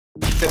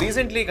The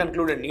recently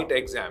concluded NEET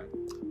exam,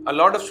 a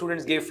lot of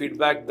students gave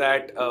feedback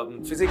that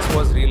physics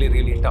was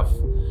really tough,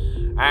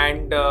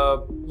 and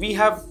we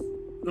have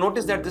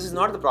noticed that this is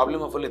not the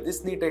problem of only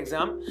this NEET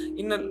exam.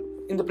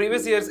 In the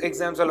previous year's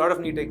exams, a lot of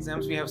NEET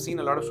exams, we have seen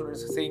a lot of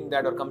students saying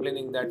that or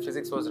complaining that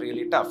physics was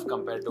really tough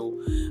compared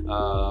to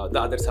the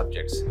other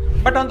subjects.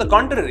 But on the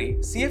contrary,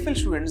 CFL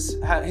students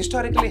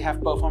historically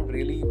have performed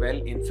really well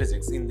in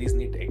physics in these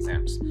NEET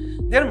exams.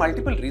 There are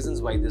multiple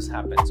reasons why this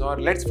happens, or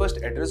let's first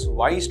address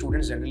why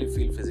students generally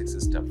feel physics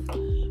is tough.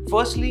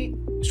 Firstly,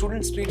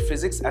 students treat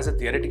physics as a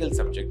theoretical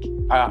subject.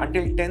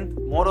 Until 10th,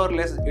 more or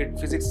less,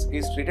 physics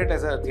is treated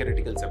as a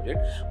theoretical subject.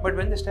 But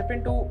when they step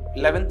into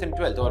 11th and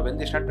 12th, or when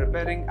they start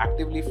preparing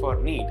actively for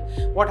NEET,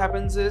 what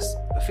happens is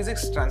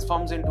physics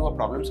transforms into a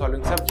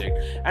problem-solving subject,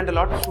 and a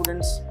lot of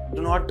students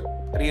do not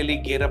really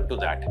gear up to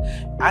that.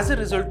 As a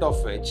result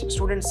of which,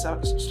 students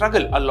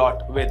struggle a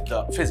lot with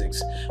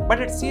physics.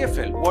 But at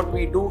CFL, what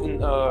we do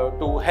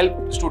to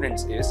help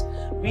students is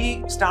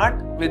we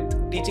start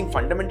with teaching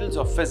fundamentals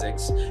of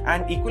physics,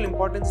 and equal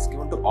importance is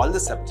given to all the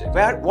subjects.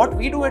 Where what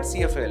we do at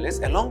CFL is,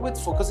 along with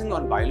focusing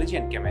on biology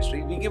and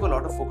chemistry, we give a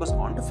lot of focus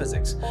onto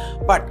physics.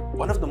 But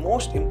one of the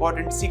most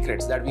important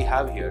secrets that we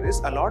have here is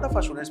a lot of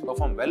our students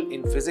perform well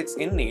in physics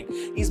in NEET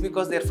is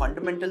because their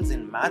fundamentals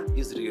in math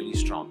is really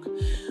strong.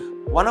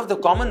 One of the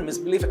common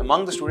misbelief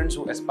among the students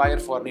who aspire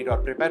for NEET or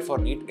prepare for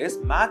NEET is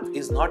math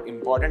is not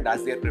important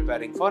as they are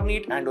preparing for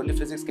NEET, and only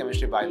physics,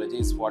 chemistry, biology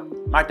is what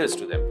matters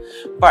to them.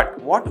 But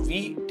what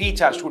we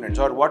teach our students,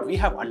 or what we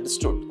have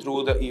understood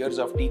through the years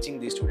of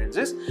teaching these students,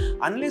 is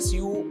unless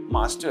you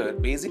master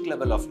basic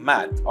level of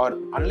math, or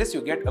unless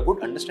you get a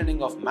good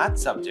understanding of math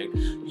subject,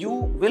 you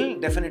will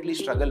definitely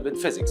struggle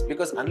with physics,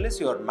 because unless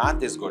your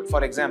math is good,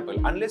 for example,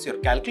 unless your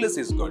calculus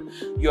is good,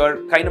 your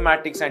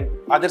kinematics and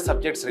other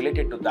subjects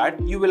related to that,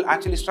 you will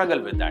actually struggle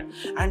with that.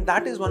 And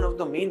that is one of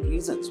the main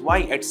reasons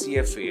why at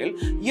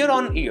CFAL, year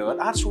on year,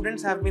 our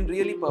students have been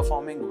really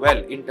performing well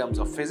in terms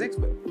of physics,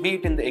 be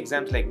it in the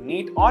exams like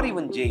NEET or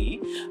even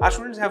JEE. Our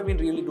students have been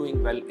really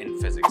doing well in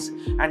physics.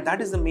 And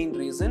that is the main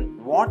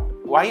reason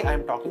why I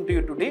am talking to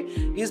you today,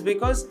 is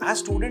because as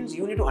students,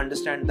 you need to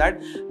understand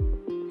that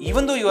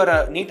even though you are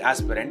a NEET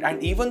aspirant,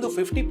 and even though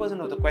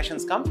 50% of the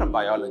questions come from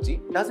biology,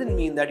 doesn't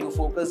mean that you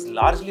focus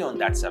largely on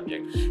that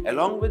subject.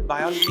 Along with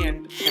biology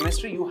and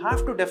chemistry, you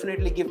have to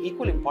definitely give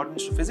equal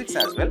importance to physics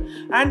as well.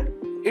 And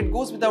it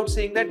goes without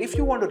saying that if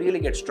you want to really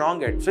get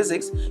strong at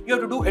physics, you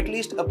have to do at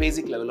least a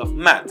basic level of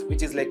math,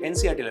 which is like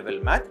NCERT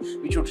level math,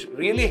 which would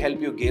really help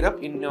you gear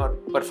up in your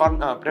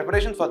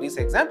preparation for this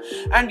exam,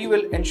 and it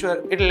will ensure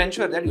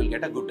that you will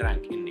get a good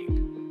rank in NEET.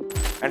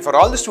 And for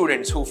all the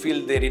students who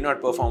feel they did not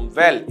perform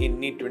well in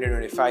NEET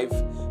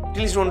 2025,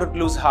 please don't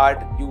lose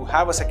heart. You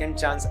have a second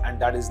chance, and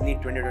that is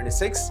NEET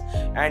 2026.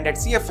 And at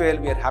CFAL,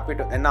 we are happy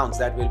to announce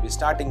that we'll be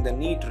starting the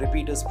NEET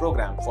Repeaters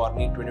Program for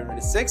NEET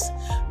 2026,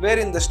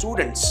 wherein the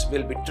students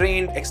will be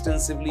trained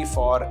extensively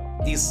for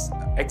this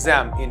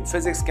exam in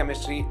physics,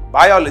 chemistry,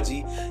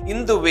 biology,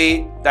 in the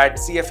way that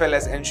CFL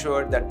has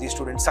ensured that these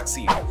students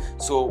succeed.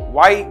 So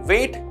why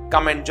wait?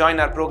 Come and join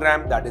our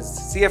program, that is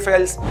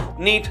CFL's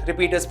NEET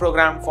Repeaters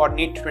Program for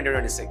NEET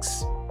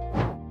 2026.